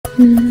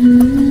Hear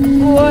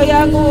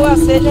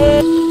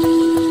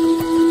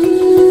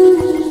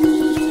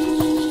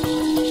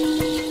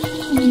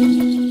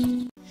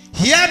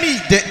me,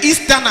 the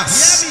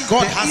Easterners.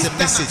 God has a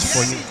message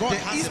for you.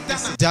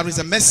 There is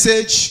a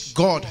message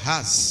God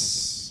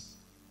has.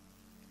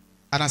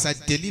 And as I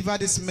deliver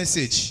this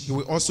message, He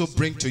will also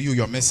bring to you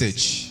your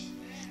message.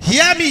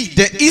 Hear me,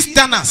 the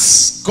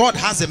Easterners. God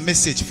has a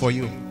message for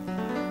you.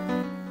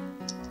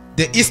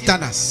 The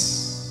Easterners.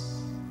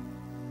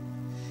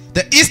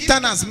 The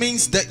Easterners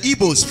means the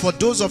Igbos. For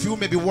those of you who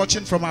may be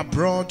watching from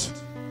abroad,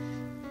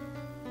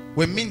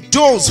 we mean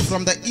those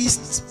from the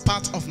east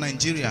part of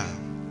Nigeria.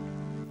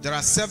 There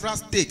are several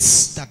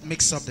states that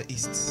makes up the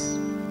East.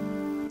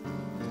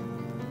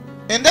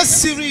 In this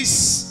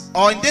series,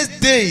 or in these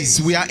days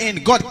we are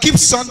in, God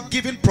keeps on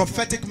giving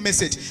prophetic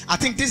message. I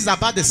think this is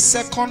about the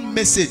second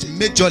message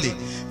majorly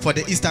for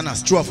the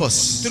Easterners, true of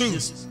us. True.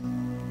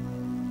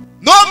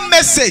 No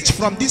message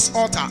from this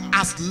altar,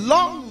 as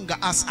long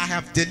as I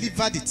have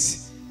delivered it,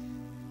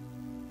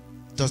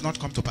 does not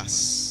come to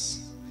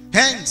pass.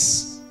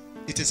 Hence,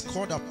 it is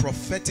called a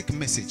prophetic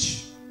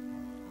message.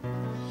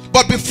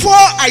 But before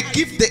I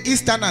give the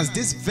Easterners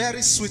this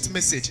very sweet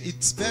message,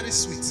 it's very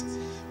sweet.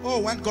 Oh,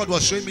 when God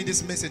was showing me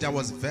this message, I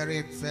was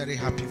very, very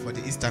happy for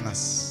the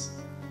Easterners.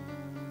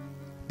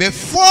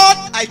 Before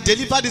I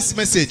deliver this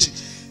message,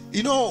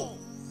 you know,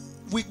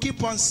 we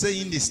keep on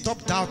saying this.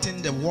 Stop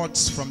doubting the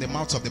words from the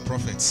mouths of the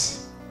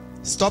prophets.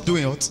 Stop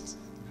doing what?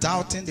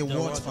 Doubting the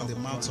words from the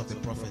mouths of the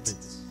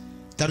prophets.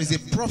 There is a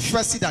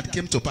prophecy that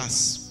came to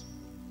pass.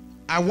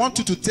 I want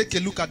you to take a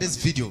look at this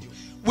video.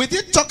 We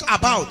did talk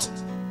about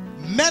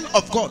men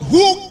of God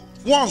who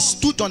once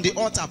stood on the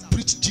altar,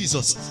 preached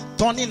Jesus,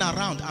 turning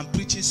around and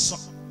preaching some.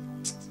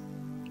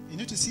 You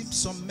need to see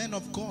some men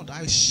of God.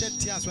 I shed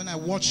tears when I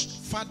watched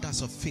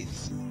fathers of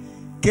faith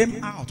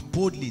came out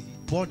boldly,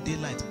 broad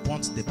daylight,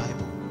 burnt the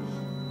Bible.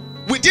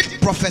 We did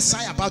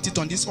prophesy about it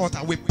on this altar.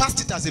 We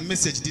passed it as a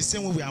message, the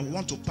same way I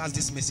want to pass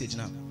this message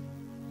now.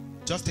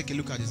 Just take a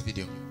look at this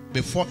video.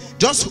 Before,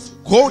 just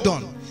hold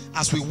on.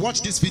 As we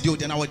watch this video,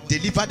 then I will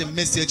deliver the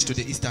message to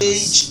the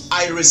Easterners.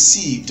 I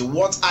received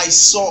what I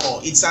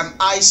saw. It's an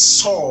I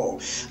saw.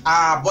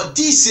 But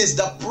this is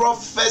the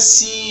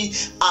prophecy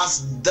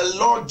as the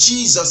Lord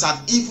Jesus had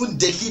even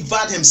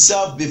delivered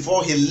himself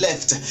before he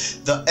left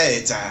the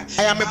earth.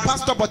 I am a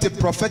pastor, but a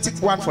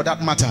prophetic one for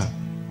that matter.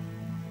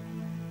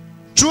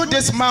 Through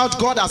this mouth,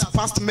 God has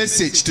passed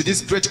message to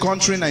this great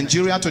country,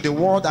 Nigeria, to the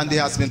world, and it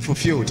has been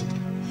fulfilled.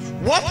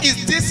 What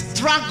is this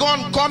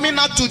dragon coming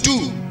out to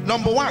do?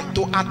 Number one,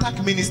 to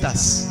attack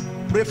ministers.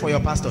 Pray for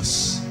your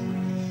pastors.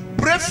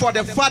 Pray for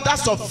the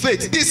fathers of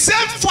faith. The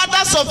same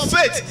fathers of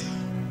faith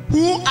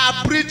who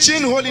are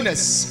preaching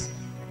holiness,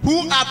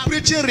 who are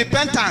preaching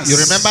repentance. You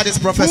remember this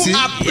prophecy? Who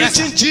are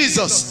preaching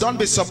Jesus. Don't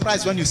be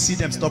surprised when you see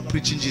them stop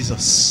preaching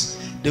Jesus.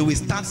 They will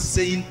start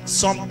saying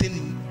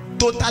something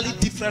totally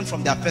different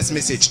from their first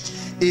message.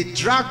 A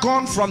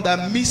dragon from the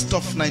midst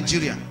of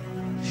Nigeria.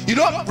 You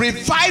know,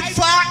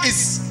 revival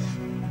is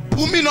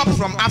booming up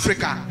from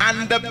Africa,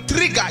 and the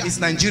trigger is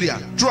Nigeria.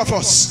 True of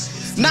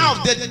us. Now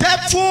the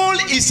devil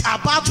is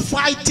about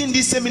fighting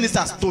these same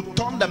ministers to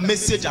turn the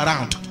message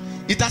around.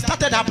 It has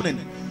started happening.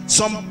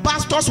 Some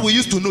pastors we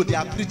used to know, they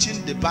are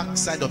preaching the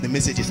backside of the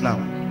messages now.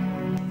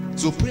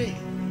 So pray.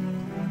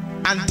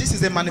 And this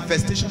is a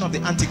manifestation of the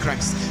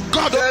Antichrist.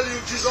 God tell you,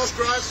 Jesus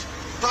Christ,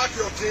 pack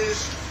your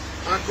things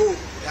and go.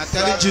 They are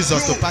telling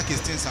Jesus to pack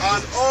his things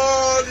and go.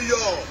 All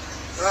your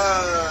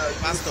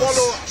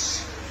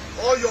followers,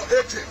 all your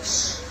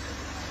ethics,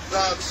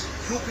 that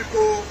you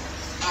people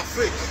are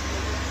fake.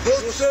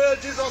 Those who say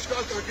Jesus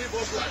Christ can give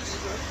us life.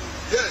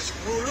 Yes,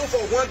 we will look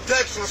for one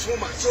dead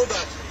transformer so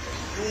that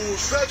you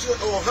stretch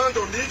your hand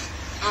on it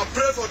and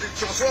pray for the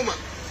transformer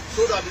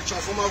so that the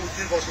transformer will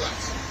give us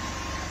life.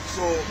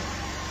 So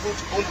put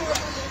on that.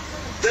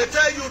 They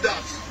tell you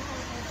that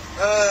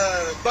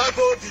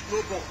Bible did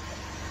not burn.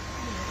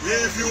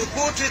 If you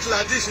put it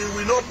like this, it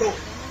will not burn.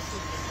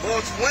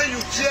 But when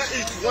you tear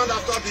it one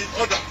after the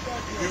other,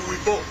 it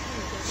will burn.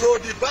 So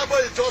the Bible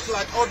is just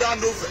like other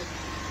novel.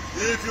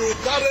 If you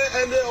carry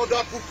any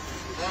other book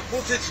and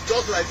put it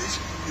just like this,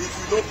 it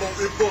will not burn,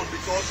 it burn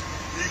because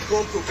it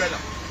come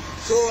together.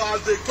 So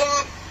as they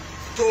come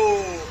to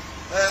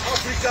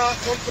Africa,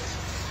 come to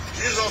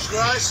Jesus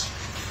Christ,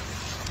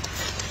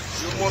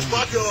 you must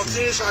pack your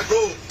things and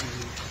go.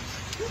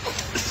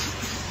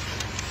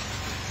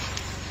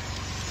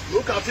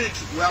 Look at it,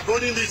 we are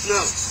burning it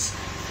now.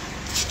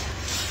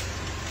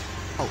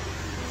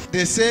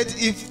 They said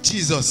if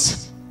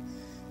Jesus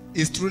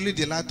is truly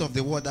the light of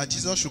the world, that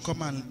Jesus should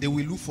come and they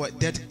will look for a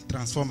dead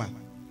transformer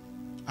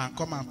and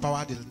come and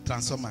power the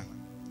transformer.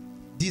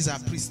 These are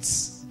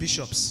priests,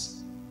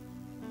 bishops,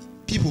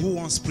 people who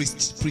once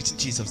preached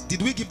Jesus.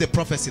 Did we give the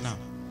prophecy now?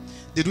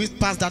 Did we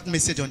pass that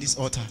message on this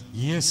altar?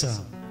 Yes, sir.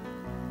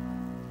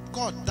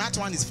 God, that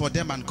one is for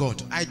them and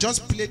God. I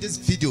just played this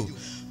video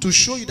to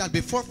show you that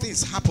before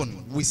things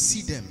happen, we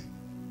see them.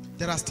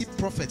 There are still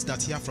prophets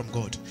that hear from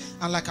God.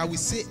 And like I will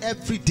say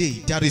every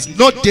day, there is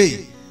no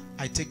day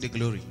I take the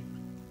glory.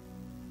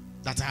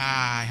 That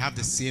I have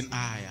the same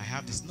eye, I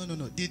have this. No.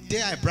 The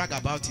day I brag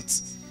about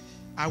it,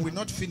 I will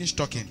not finish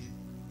talking.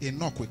 A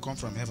knock will come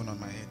from heaven on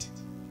my head.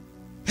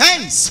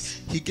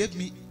 Hence, he gave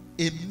me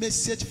a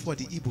message for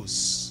the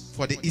Igbos,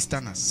 for the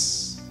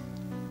Easterners.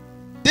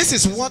 This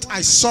is what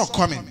I saw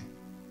coming.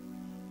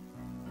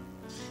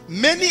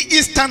 Many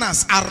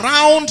Easterners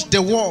around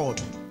the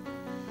world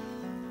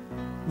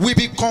will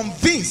be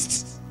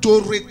convinced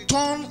to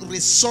return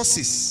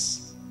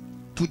resources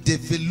to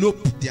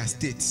develop their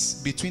states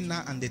between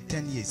now and the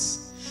 10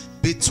 years.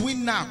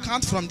 Between now,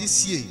 count from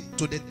this year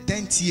to the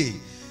 10th year.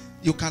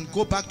 You can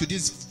go back to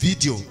this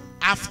video.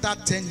 After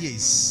 10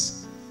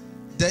 years,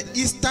 the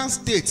eastern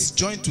states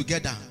joined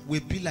together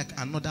will be like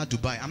another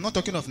Dubai. I'm not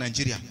talking of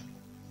Nigeria.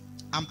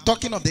 I'm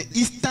talking of the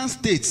eastern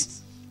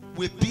states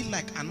will be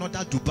like another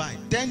Dubai.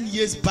 10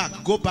 years back,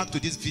 go back to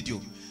this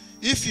video.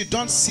 If you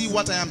don't see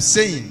what I am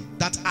saying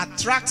that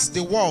attracts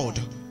the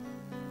world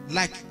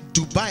like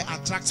Dubai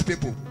attracts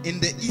people in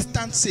the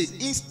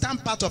eastern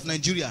part of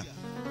Nigeria,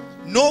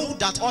 know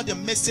that all the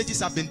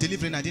messages I've been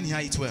delivering, I didn't hear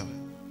it well.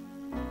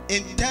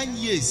 In 10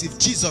 years, if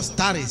Jesus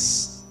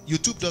tarries,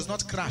 YouTube does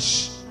not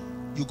crash,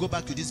 you go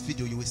back to this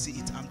video, you will see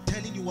it. I'm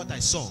telling you what I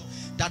saw.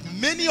 That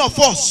many of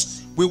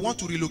us will want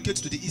to relocate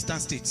to the eastern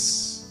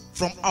states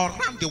from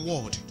around the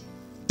world.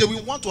 They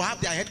will want to have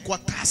their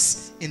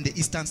headquarters in the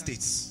eastern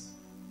states.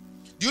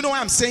 Do you know why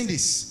I'm saying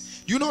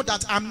this? You know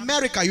that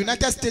America,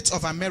 United States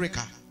of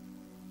America,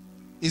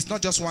 is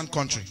not just one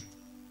country.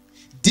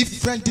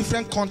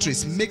 Different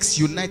countries makes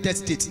United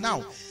States.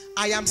 Now,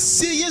 I am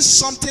seeing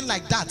something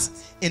like that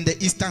in the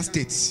eastern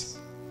states.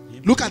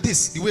 Look at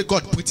this, the way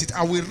God put it.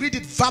 I will read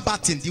it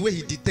verbatim, the way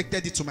he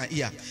detected it to my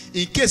ear,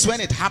 in case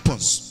when it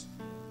happens.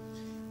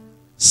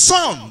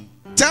 Son,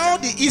 tell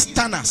the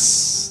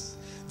Easterners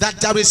that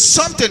there is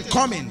something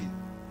coming,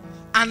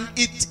 and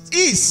it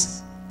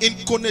is in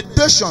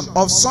connotation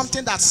of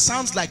something that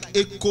sounds like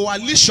a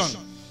coalition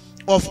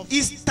of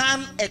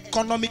Eastern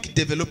economic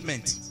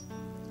development.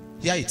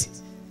 Hear it.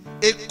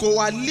 A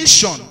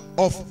coalition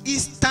of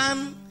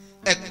Eastern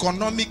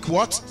economic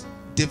what?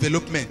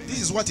 Development.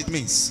 This is what it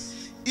means.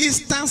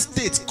 Eastern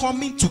states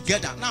coming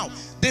together. Now,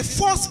 the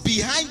force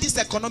behind this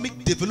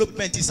economic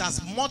development is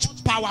as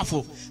much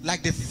powerful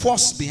like the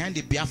force behind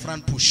the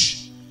Biafran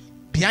push,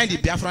 behind the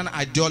Biafran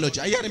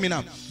ideology. Are you hearing me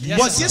now? Yes,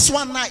 but this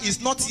one now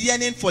is not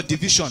yearning for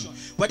division.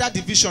 Whether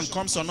division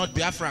comes or not,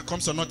 Biafra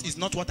comes or not, is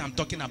not what I'm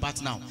talking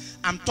about now.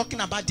 I'm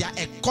talking about their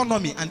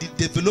economy and the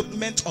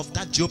development of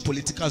that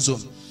geopolitical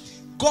zone.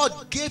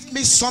 God gave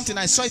me something,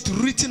 I saw it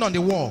written on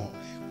the wall.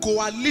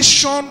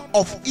 Coalition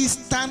of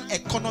Eastern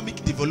economic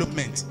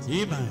development.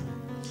 Amen.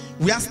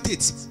 Where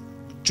states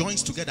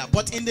joins together.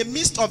 But in the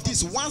midst of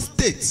this, one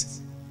state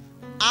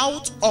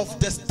out of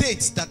the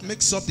states that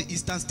makes up the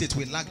eastern state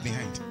will lag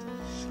behind.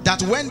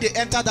 That when they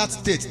enter that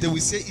state, they will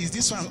say, is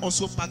this one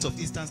also part of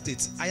eastern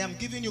states? I am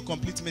giving you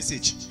complete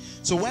message.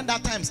 So when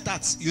that time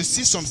starts, you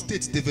see some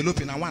states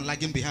developing and one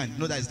lagging behind.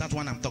 No, that is that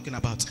one I'm talking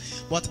about.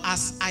 But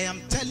as I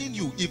am telling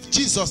you, if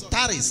Jesus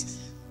tarries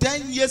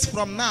 10 years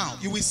from now,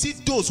 you will see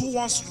those who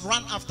once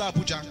ran after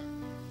Abuja,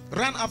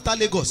 ran after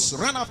Lagos,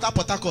 ran after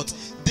Port Harcourt.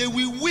 They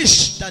will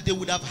wish that they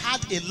would have had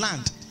a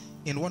land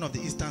in one of the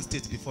eastern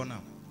states before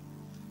now.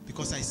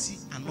 Because I see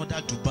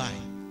another Dubai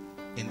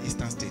in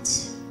eastern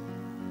states.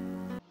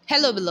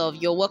 Hello beloved,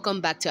 you're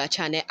welcome back to our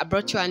channel. I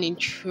brought you an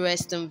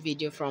interesting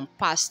video from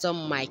Pastor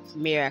Mike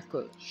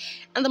Miracle,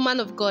 and the man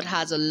of God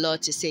has a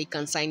lot to say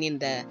concerning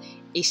the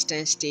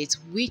eastern states,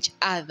 which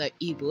are the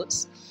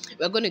Igbos.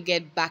 We're going to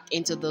get back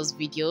into this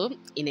video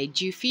in a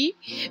jiffy,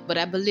 but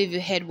I believe you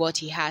heard what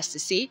he has to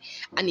say,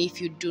 and if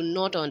you do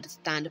not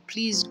understand,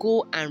 please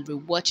go and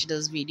rewatch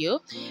this video.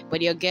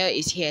 But your girl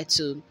is here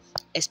to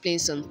explain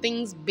some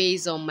things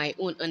based on my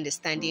own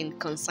understanding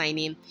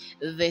concerning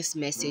this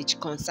message,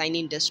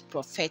 concerning this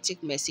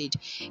prophetic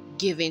message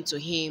given to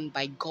him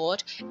by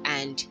God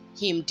and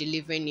him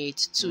delivering it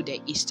to the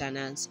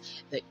Easterners,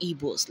 the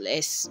Igbos.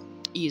 Let's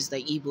use the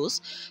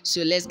Igbos.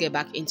 So let's get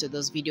back into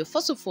this video.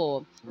 First of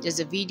all, there's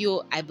a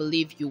video I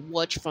believe you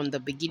watch from the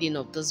beginning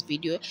of this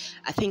video.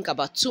 I think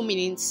about 2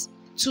 minutes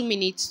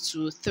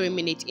to 3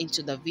 minutes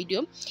into the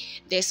video.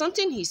 There's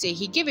something he said.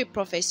 He gave a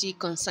prophecy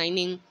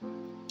concerning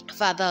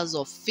fathers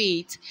of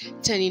faith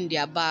turning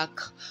their back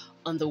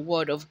on the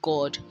word of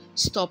God,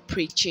 stop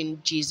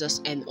preaching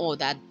Jesus and all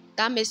that.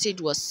 That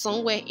message was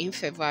somewhere in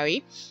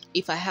February.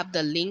 If I have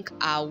the link,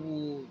 I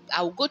will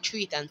go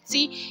through it and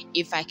see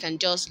if I can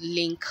just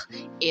link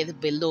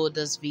it below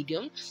this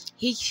video.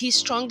 He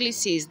strongly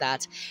says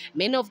that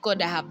men of God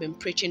that have been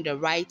preaching the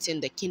right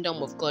in the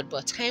kingdom of God,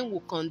 but time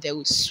will come they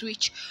will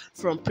switch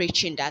from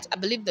preaching that. I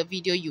believe the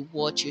video you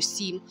watch, you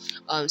see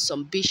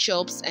some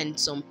bishops and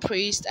some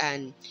priests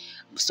and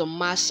some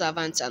mass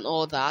servants and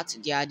all that.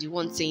 They are the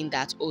ones saying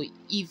that, oh,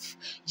 if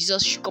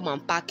Jesus should come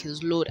and pack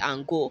his load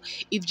and go,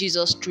 if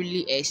Jesus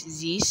truly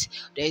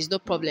exists, there is no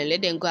problem,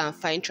 let them go and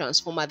find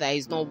transformer that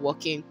is not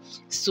working,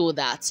 so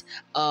that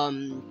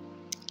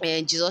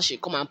and Jesus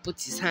should come and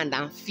put his hand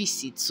and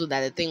fix it so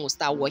that the thing will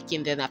start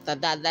working. Then after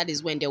that, that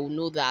is when they will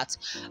know that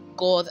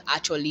God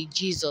actually,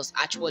 Jesus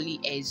actually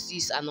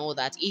exists and all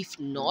that. If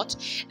not,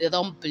 they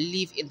don't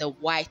believe in the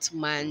white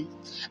man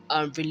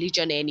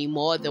religion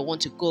anymore. They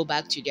want to go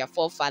back to their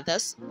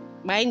forefathers.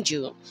 Mind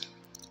you,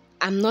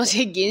 I'm not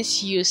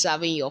against you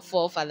serving your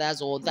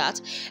forefathers or that.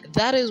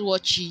 That is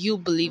what you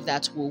believe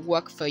that will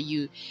work for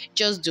you.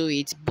 Just do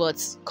it.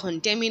 But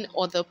condemning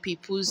other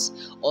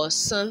people's or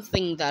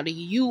something that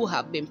you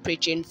have been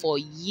preaching for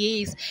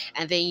years,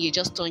 and then you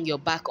just turn your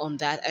back on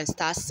that and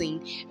start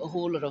saying a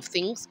whole lot of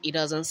things, it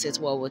doesn't sit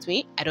well with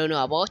me. I don't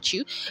know about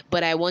you,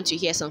 but I want to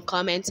hear some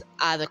comments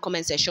at the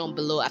comment section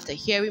below after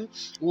hearing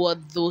what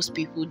those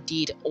people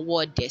did,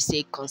 what they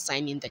say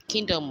concerning the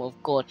kingdom of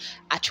God.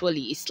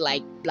 Actually, it's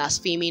like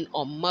blaspheming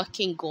or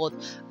mocking God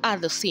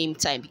at the same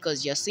time,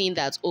 because you're saying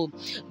that, oh,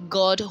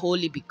 God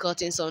holy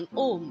begotten son,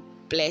 oh,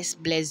 bless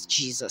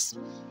Jesus.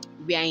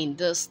 We are in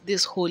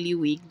this holy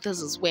week.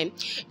 This is when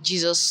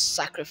Jesus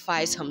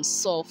sacrificed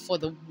himself for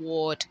the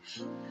world,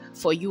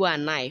 for you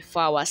and I,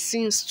 for our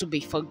sins to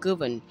be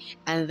forgiven.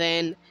 And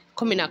then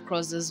coming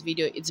across this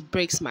video, it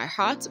breaks my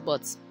heart,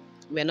 but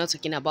we're not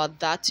talking about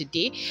that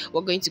today.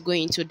 We're going to go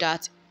into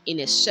that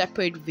in a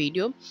separate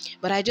video,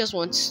 but I just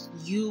want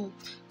you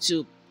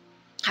to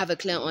have a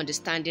clear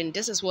understanding.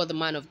 This is what the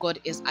man of God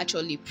is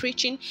actually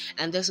preaching,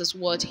 and this is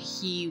what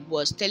he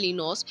was telling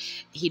us.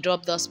 He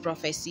dropped this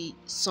prophecy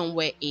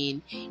somewhere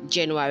in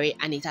January,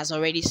 and it has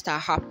already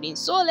started happening.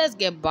 So let's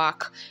get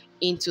back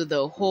into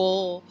the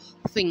whole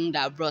thing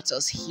that brought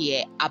us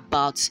here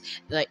about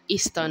the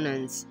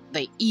Easterners,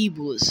 the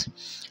Igbos.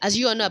 As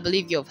you all know, I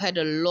believe you've heard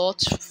a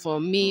lot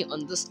from me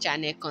on this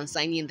channel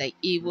concerning the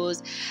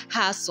Igbos.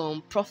 Has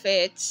some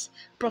prophetess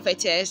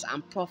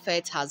and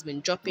prophet has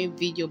been dropping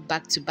video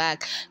back to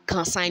back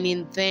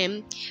concerning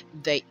them.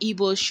 The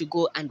Igbos should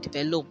go and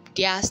develop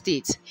their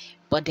state.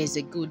 But there's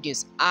a good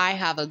news. I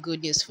have a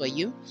good news for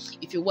you.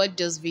 If you watch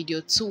this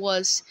video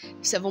towards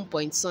 7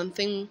 point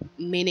something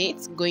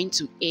minutes going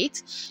to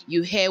 8,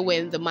 you hear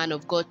when the man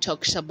of God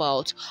talks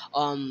about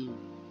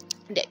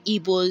the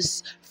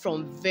Igbos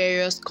from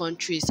various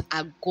countries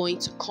are going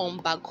to come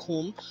back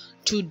home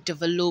to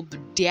develop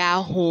their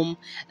home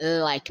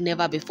like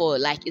never before.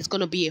 Like, it's going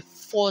to be a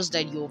force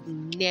that you've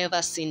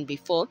never seen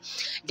before.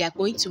 They are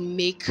going to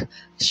make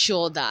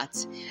sure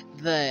that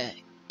the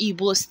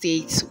Igbo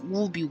states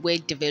will be well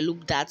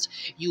developed, that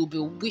you'll be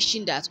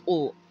wishing that,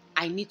 oh,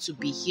 I need to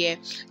be here.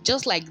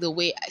 Just like the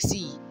way I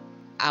see,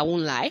 I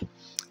won't lie,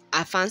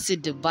 I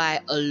fancied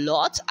Dubai a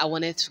lot. I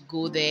wanted to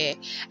go there.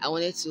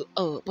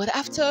 But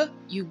after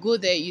you go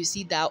there, you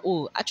see that,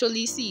 oh,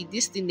 actually, see,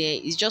 this thing there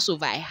is just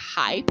over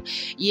hype.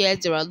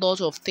 Yes, there are a lot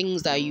of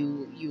things that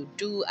you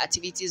do,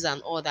 activities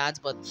and all that,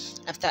 but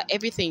after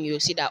everything, you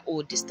see that,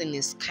 oh, this thing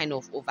is kind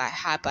of over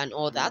hype and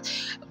all that.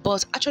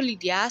 But actually,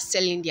 they are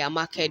selling their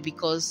market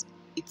because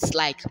it's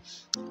like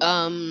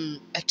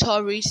a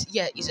tourist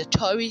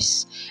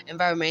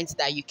environment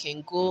that you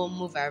can go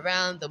move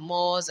around the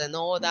malls and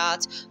all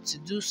that, to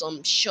do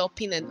some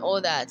shopping and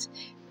all that.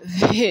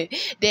 They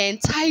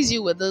entice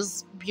you with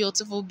this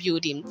beautiful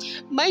building.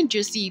 Mind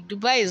you, see,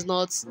 Dubai is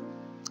not,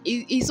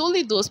 it's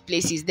only those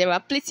places. There are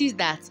places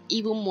that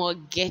even more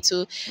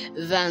ghetto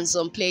than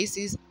some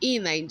places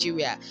in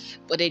Nigeria,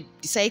 but they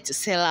decide to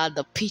sell out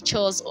the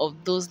pictures of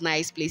those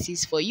nice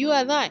places for you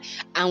and I,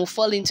 and we'll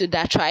fall into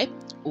that tribe.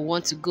 We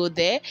want to go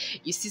there.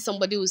 You see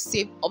somebody who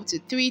save up to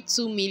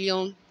 2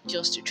 million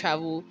just to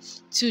travel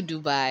to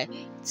Dubai,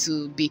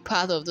 to be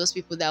part of those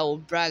people that will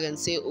brag and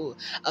say, oh,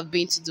 I've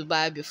been to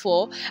Dubai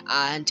before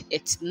and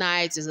it's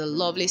nice, it's a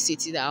lovely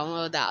city, that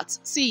all that.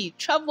 See,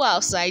 travel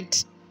outside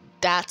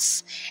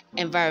that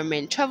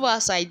environment, travel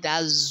outside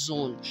that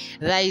zone.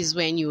 That is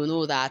when you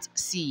know that,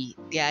 see,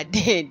 they are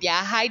there, they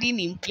are hiding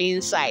in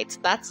plain sight.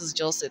 That is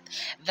just it.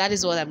 That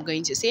is what I'm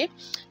going to say.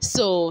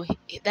 So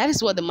that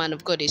is what the man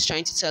of God is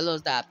trying to tell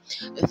us, that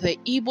the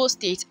Igbo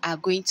states are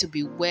going to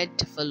be well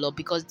developed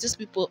because these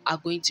people are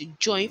going to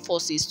join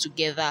forces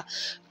together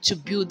to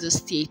build the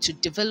state, to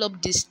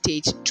develop this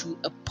state to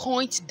a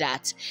point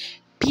that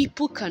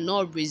people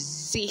cannot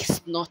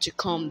resist not to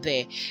come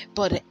there.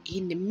 But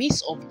in the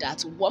midst of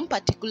that, one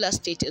particular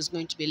state is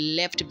going to be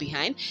left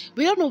behind.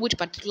 We don't know which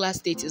particular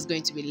state is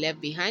going to be left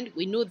behind.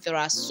 We know there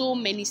are so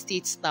many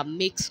states that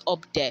makes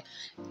up the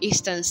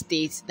eastern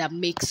states, that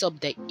makes up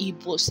the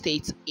Igbo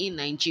states in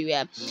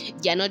Nigeria.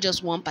 They are not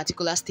just one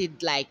particular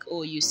state, like,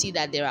 oh, you see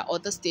that there are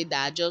other states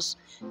that are just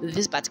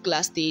this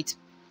particular state.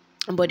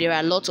 But there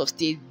are lots of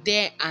states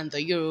there, and the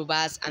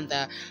Yorubas and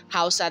the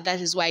Hausa.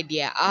 That is why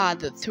there are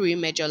the 3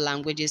 major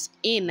languages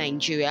in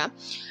Nigeria.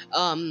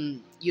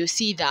 You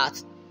see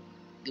that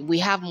we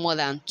have more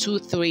than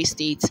 2-3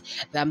 states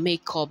that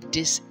make up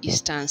these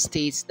eastern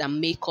states, that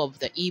make up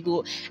the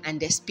Igbo, and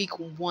they speak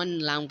one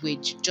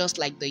language, just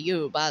like the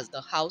Yorubas,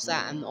 the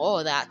Hausa, and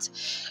all that.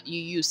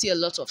 You see a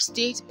lot of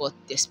states, but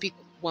they speak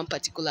one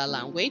particular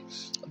language.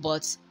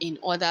 But in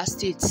other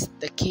states,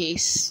 the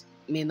case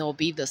may not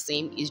be the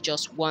same. It's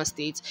just one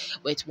state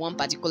with one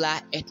particular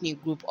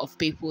ethnic group of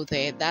people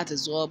there. That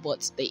is all.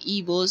 But the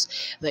Igbos,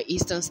 the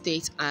eastern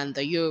states, and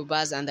the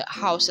Yorubas and the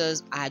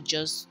Hausas are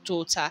just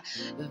total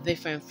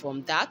different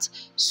from that.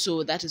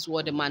 So that is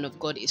what the man of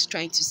God is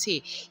trying to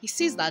say. He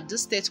says that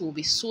this state will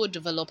be so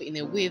developed in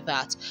a way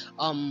that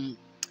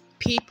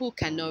people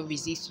cannot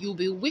resist. You'll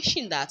be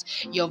wishing that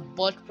you've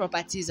bought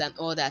properties and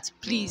all that.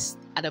 Please,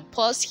 at a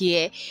pause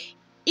here,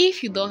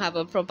 if you don't have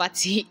a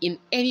property in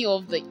any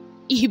of the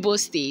Igbo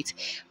state,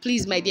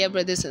 please, my dear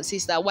brothers and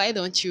sisters, why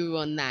don't you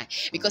run now?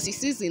 Because it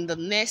says in the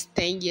next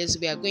 10 years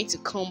we are going to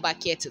come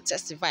back here to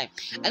testify.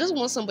 I just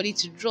want somebody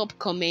to drop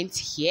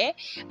comments here,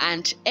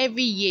 and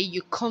every year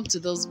you come to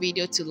this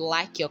video to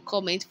like your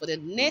comment for the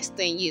next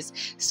 10 years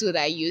so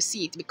that you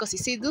see it. Because he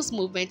said this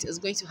movement is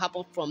going to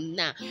happen from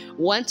now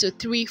 1 to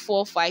 3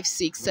 4 5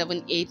 6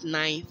 7 8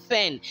 9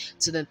 10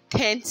 to the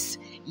 10th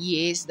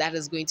years that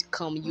is going to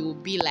come. You will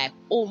be like,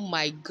 oh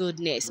my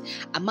goodness,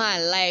 am I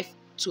alive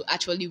to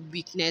actually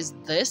witness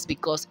this?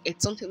 Because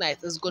it's something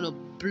that is going to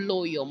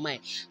blow your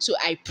mind. So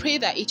I pray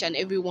that each and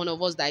every one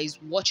of us that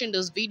is watching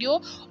this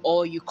video,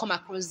 or you come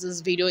across this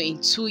video in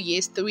 2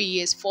 years, 3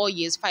 years, 4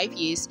 years, 5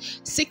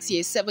 years, 6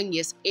 years, 7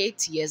 years,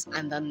 8 years,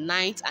 and the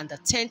 9th and the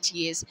 10th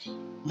years,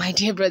 my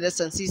dear brothers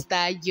and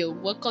sisters, you're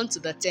welcome to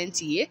the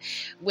 10th year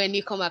when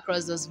you come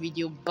across this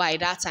video by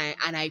that time.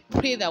 And I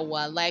pray that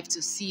we're alive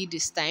to see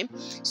this time.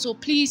 So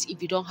please,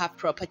 if you don't have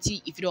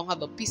property, if you don't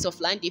have a piece of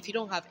land, if you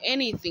don't have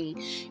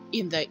anything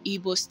in the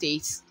Igbo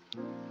states,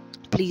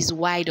 please,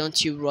 why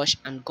don't you rush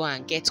and go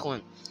and get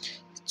one,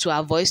 to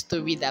avoid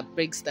story that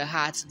breaks the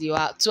heart,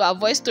 to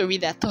avoid story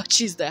that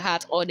touches the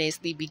heart,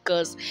 honestly.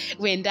 Because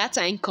when that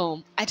time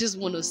comes, I just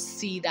want to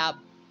see that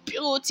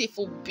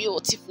beautiful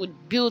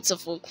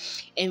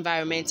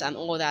environment and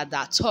all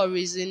that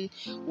tourism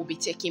will be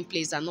taking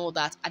place and all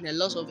that, and a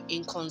lot of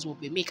incomes will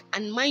be made.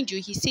 And mind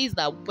you, he says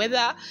that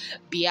whether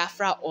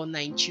Biafra or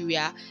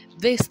Nigeria,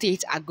 these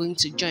states are going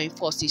to join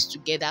forces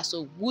together.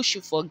 So who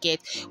should forget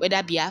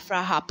whether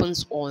Biafra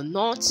happens or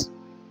not?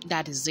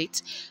 That is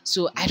it.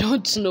 So I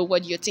don't know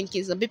what you're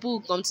thinking. Some people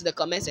will come to the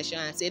comment section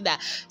and say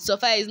that so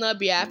far is not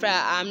Biafra,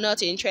 I'm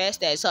not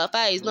interested. So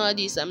far is not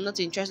this, I'm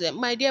not interested.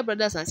 My dear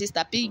brothers and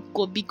sisters,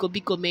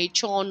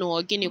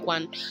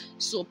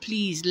 so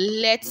please,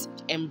 let's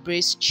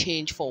embrace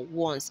change for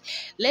once.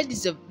 Let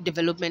this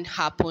development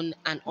happen,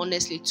 and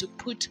honestly, to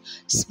put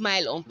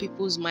smile on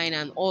people's mind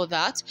and all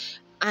that.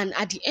 And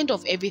at the end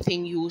of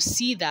everything, you will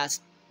see that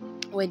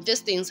when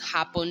these things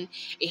happen,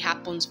 it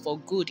happens for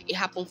good. It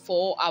happens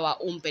for our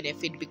own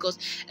benefit, because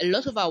a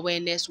lot of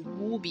awareness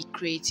will be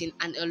creating,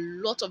 and a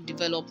lot of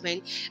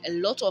development, a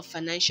lot of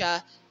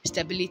financial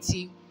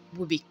stability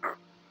will be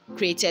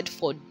created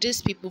for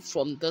these people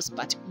from this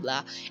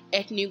particular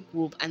ethnic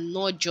group. And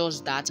not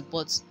just that,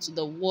 but to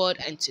the world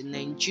and to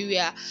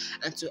Nigeria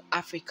and to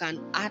African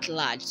at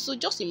large. So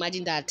just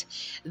imagine that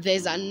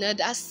there's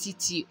another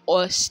city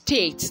or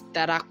state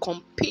that are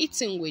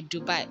competing with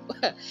Dubai.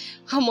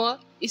 Come on,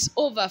 it's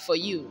over for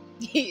you.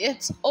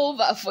 It's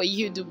over for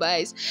you,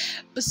 Dubai.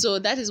 So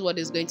that is what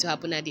is going to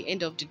happen at the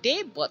end of the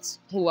day. But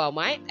who am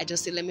I? I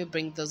just say, let me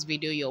bring this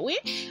video your way.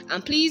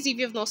 And please, if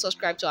you've not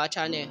subscribed to our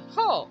channel,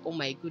 oh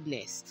my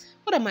goodness,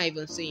 what am I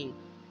even saying?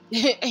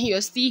 And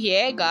you're still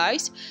here,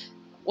 guys,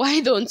 why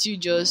don't you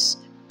just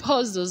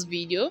pause this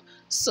video,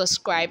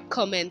 subscribe,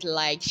 comment,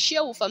 like,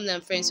 share with family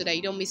and friends so that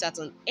you don't miss out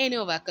on any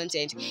of our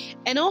content.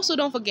 And also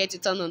don't forget to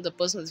turn on the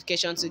post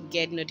notification to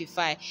get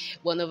notified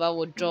whenever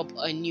we drop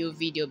a new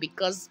video,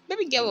 because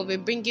baby girl will be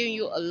bringing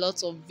you a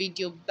lot of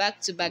video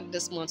back to back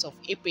this month of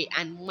April.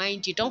 And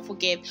mind you, don't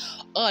forget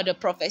all the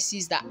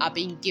prophecies that are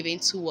being given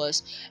to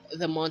us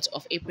the month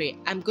of April.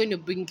 I'm going to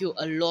bring you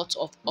a lot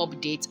of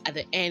updates at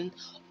the end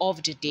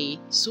of the day,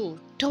 so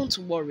don't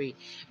worry.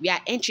 We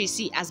are entering,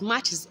 see, as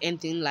much as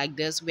anything like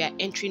this, we are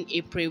entering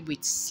April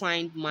with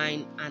signed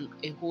mind and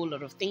a whole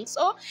lot of things.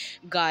 So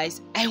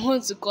guys, I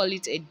want to call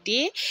it a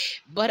day,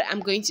 but I'm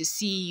going to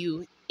see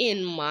you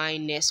in my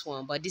next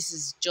one. But this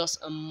is just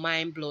a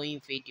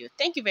mind-blowing video.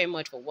 Thank you very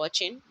much for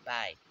watching.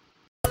 Bye.